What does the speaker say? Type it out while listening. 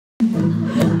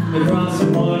across the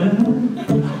water,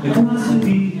 across the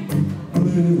deep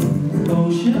blue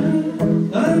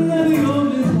ocean, under the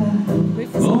open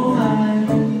sky. Oh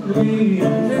my, baby,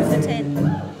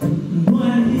 when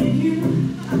I hear you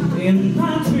in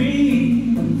my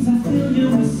dreams, I feel you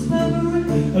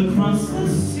whispering across the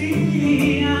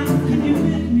sea. How can you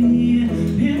hit me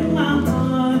in my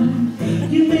heart?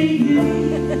 You make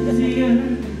it easier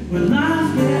when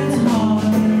life gets hard.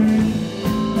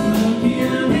 Lucky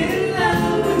I'm in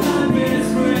love with my best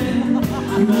friend.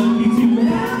 Lucky to be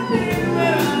happy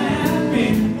where I have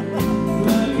been.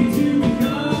 Lucky to be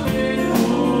coming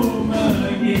home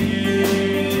again.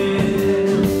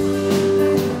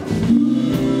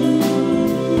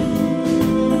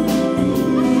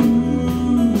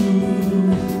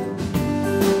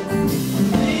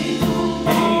 They don't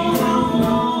know how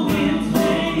long it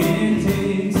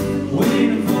takes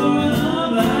waiting for a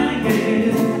love like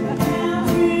this.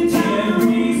 Every time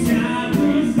we say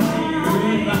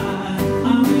goodbye, I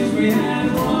wish we had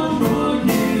one more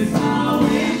kiss. I'll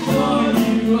wait for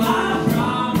you, I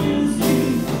promise you.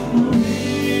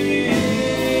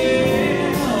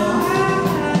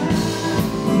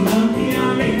 Lucky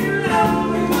I'm in love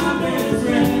with my best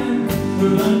friend.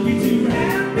 Lucky to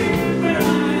have been where I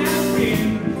have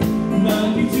been.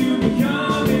 Lucky to be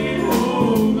coming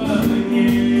home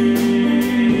again.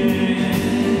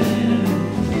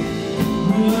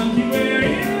 Lucky we're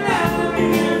in love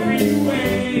in every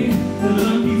way.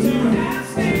 Lucky to have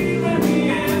stayed where we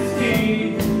have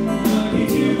stayed. Lucky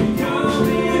to be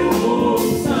coming home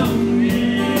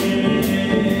someday.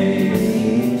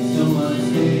 Someone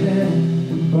stay there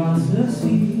across the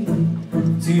sea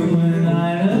to an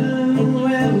island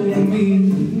where we meet.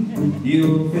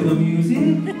 You'll feel the music